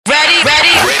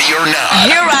or not.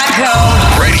 Here I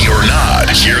come. Ready or not,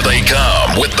 here they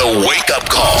come with the wake-up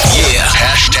call. Yeah.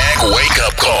 Hashtag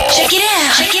wake-up call. Check it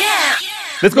out. Check it out.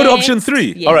 Let's go to option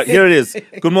 3. Yes. All right, here it is.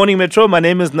 Good morning, Metro. My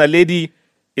name is Naledi.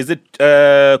 Is it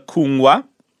Kungwa?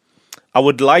 I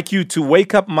would like you to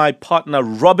wake up my partner,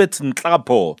 Robert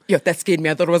Nklapo. Yo, that scared me.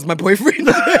 I thought it was my boyfriend.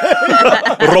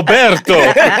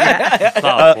 Roberto.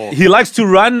 He likes to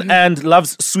run and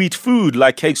loves sweet food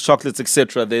like cakes, chocolates,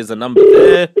 etc. There's a number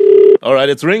there. All right,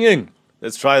 it's ringing.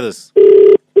 Let's try this.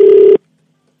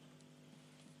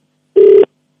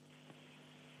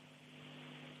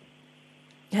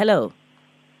 Hello.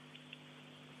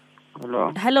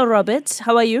 Hello, Hello, Robert.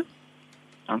 How are you?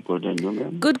 I'm good, and you,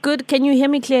 ma'am? Good, good. Can you hear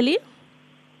me clearly?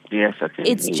 Yes, I can.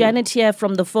 It's hear you. Janet here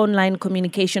from the Phone Line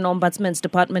Communication Ombudsman's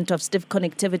Department of Stiff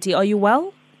Connectivity. Are you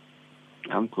well?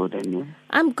 I'm good, and you?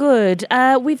 I'm good.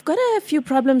 We've got a few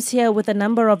problems here with a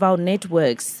number of our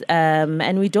networks,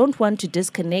 and we don't want to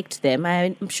disconnect them.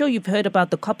 I'm sure you've heard about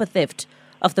the copper theft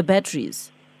of the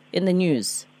batteries in the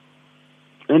news.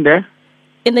 In there?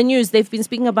 In the news, they've been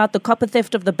speaking about the copper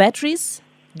theft of the batteries,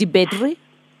 the battery,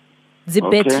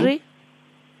 Okay.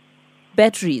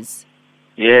 batteries.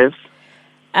 Yes.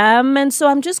 And so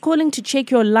I'm just calling to check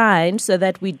your line so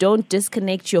that we don't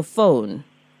disconnect your phone.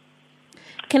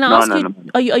 Can I No, ask no, you,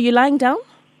 no. are you lying down?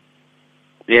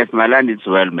 Yes, my line is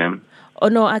well, ma'am. Oh,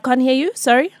 no, I can't hear you.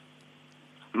 Sorry.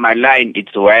 My line is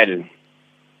well.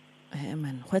 Hey,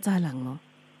 man, what's halang mo?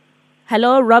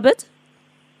 Hello, Robert?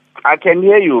 I can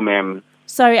hear you, ma'am.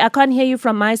 Sorry, I can't hear you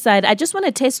from my side. I just want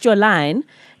to test your line.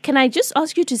 Can I just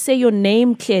ask you to say your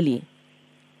name clearly?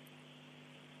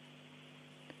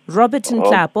 Robert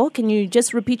Nklapo, can you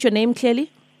just repeat your name clearly?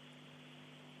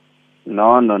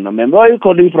 No, ma'am. Where are you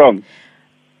calling from?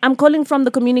 I'm calling from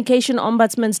the Communication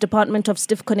Ombudsman's Department of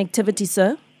Stiff Connectivity,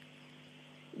 sir.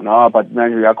 No, but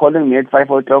man, you are calling me at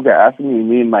 5 o'clock asking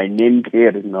me my name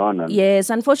clear. No. Yes,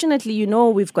 unfortunately, you know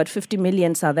we've got 50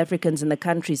 million South Africans in the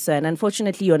country, sir, and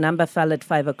unfortunately your number fell at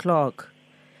 5 o'clock.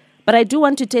 But I do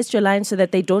want to test your line so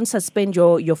that they don't suspend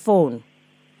your phone.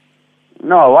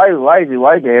 No,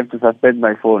 why they have to suspend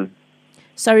my phone?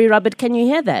 Sorry, Robert, can you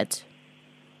hear that?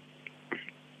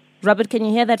 Robert, can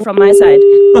you hear that from my side?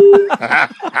 No.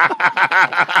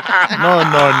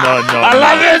 I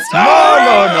love it. No.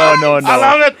 I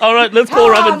love it. All right, let's call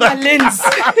Robert back.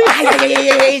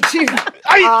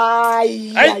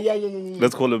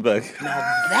 Let's call him back.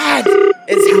 That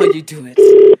is how you do it.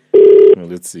 Well,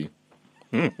 let's see.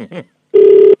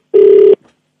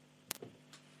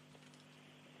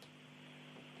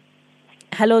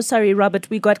 Hello, sorry, Robert,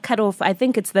 we got cut off. I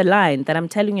think it's the line that I'm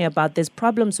telling you about. There's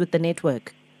problems with the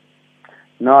network.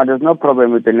 No, there's no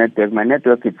problem with the network. My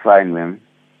network is fine, ma'am.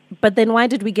 But then why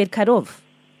did we get cut off?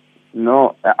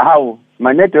 No, how?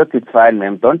 My network is fine,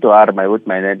 ma'am. Don't worry with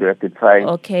my network. It's fine.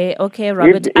 Okay,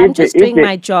 Robert. If I'm just they- doing if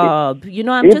my they- job. You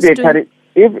know, I'm If just they doing... cut it,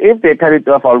 if they cut it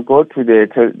off, I'll go to the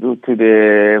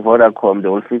Vodacom. They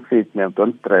will fix it, ma'am.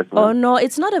 Don't stress, ma'am. Oh, no,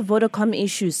 it's not a Vodacom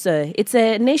issue, sir. It's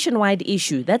a nationwide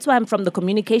issue. That's why I'm from the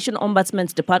Communication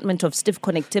Ombudsman's Department of Stiff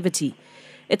Connectivity.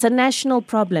 It's a national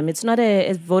problem. It's not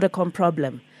a Vodacom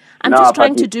problem. I'm No, just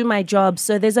trying but to it- do my job.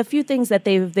 So there's a few things that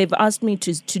they've asked me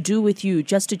to do with you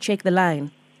just to check the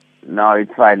line. No,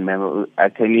 it's fine, ma'am. I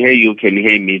can hear you. Can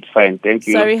hear me. It's fine. Thank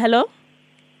you. Sorry, hello?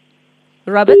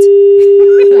 Robert?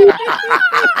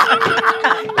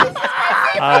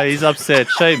 He's upset.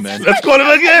 Shame, man. Let's call him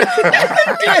again.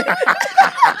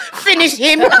 Finish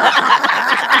him.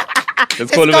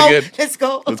 Let's call him again. Let's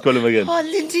go. Let's call him again. Oh,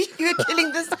 Lindy, you're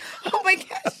killing this. Oh, my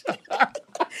gosh.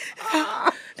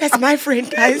 That's my friend,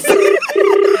 guys.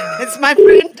 That's my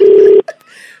friend.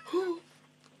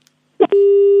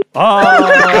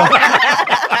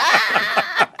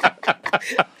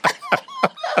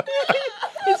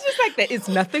 It's just like there is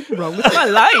nothing wrong with my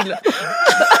line.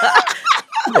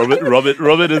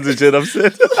 Robert is legit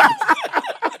upset.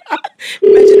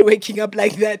 Imagine waking up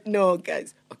like that. No,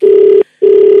 guys.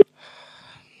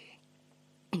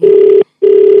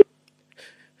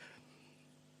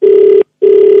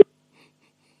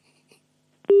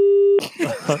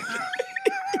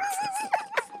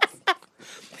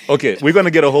 Okay, we're going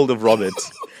to get a hold of Robert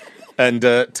and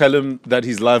tell him that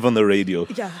he's live on the radio.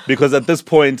 Yeah. Because at this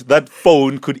point, that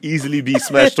phone could easily be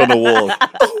smashed on a wall.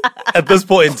 At this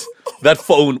point, that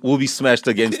phone will be smashed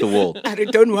against the wall.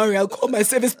 Don't worry, I'll call my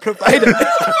service provider.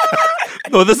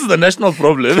 No, this is a national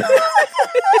problem.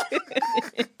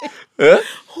 Huh?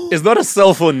 It's not a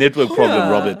cell phone network problem,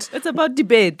 Robert. It's about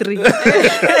debate.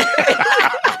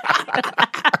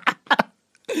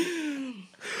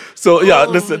 So yeah,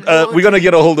 listen, we're gonna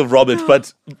get a hold of Robert,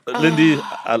 but Lindy,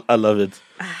 I love it.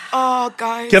 Oh,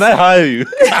 guys. Can I hire you?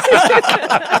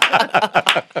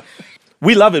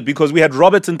 We love it because we had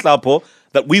Robert Nklapo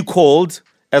that we called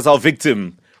as our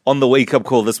victim on the wake-up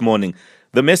call this morning.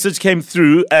 The message came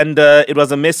through, and it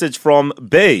was a message from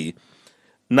Bay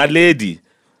Naledi,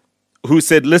 who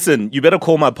said, listen, you better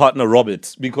call my partner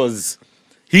Robert because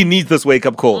he needs this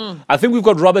wake-up call. I think we've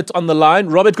got Robert on the line.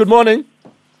 Robert, good morning.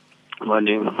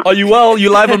 Morning. Are you well? You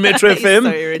live on Metro FM. so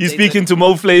irritated. You're speaking to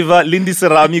Mo Flavor, Lindy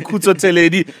Serami, Kutso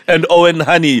Teledi, and Owen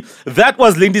Honey. That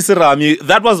was Lindy Serami.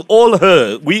 That was all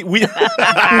her. We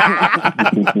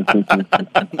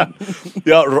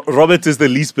yeah, Robert is the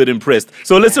least bit impressed.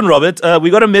 So listen, Robert,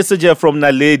 we got a message here from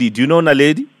Naledi. Do you know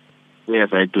Naledi? Yes,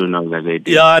 I do know that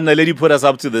lady. Yeah, Naledi put us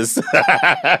up to this.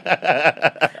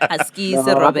 Askis,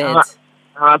 Robert.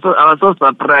 I was so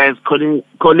surprised calling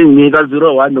me at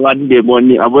 011 in the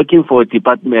morning. I'm working for a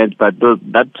department, but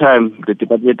that time the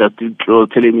department are still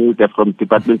closed, telling me they're from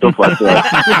Department of Water. and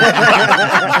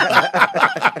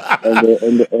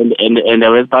I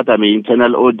was part of my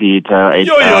internal audit. Yo.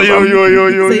 So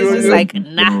it's just like,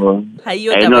 nah. How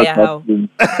you I know how?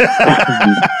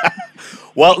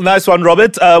 Well, nice one,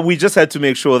 Robert. We just had to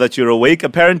make sure that you're awake.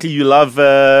 Apparently, you love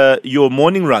your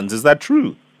morning runs. Is that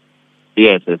true?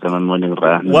 Yes, it's on morning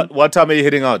run. What time are you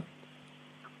heading out?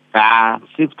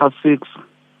 6:06.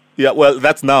 Yeah, well,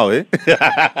 that's now, eh?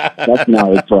 That's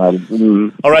now it's all.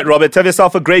 All right, Robert, have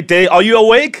yourself a great day. Are you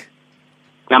awake?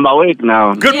 I'm awake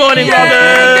now. Good morning,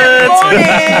 Robert.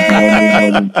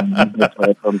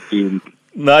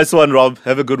 Nice one, Rob.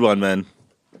 Have a good one, man.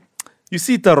 You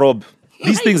see, Rob,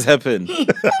 these things happen.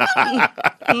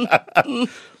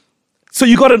 So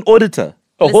you got an auditor.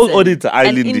 A whole auditor,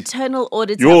 an Lindy. internal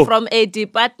auditor Yo. from a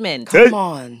department. Come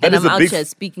on. That And is I'm a out big, here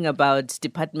speaking about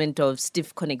Department of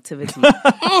Stiff Connectivity.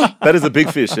 that is a big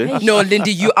fish, eh? No,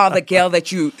 Lindy, you are the girl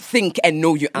that you think and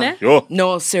know you are. Nah? Yo.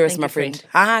 No, serious, Thank my you,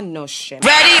 friend. No shame.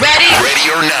 Ready?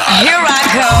 Ready or not? Here I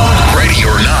come. Ready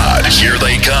or not? Here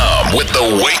they come with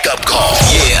the wake up call.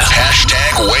 Yeah.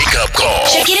 Hashtag wake up call.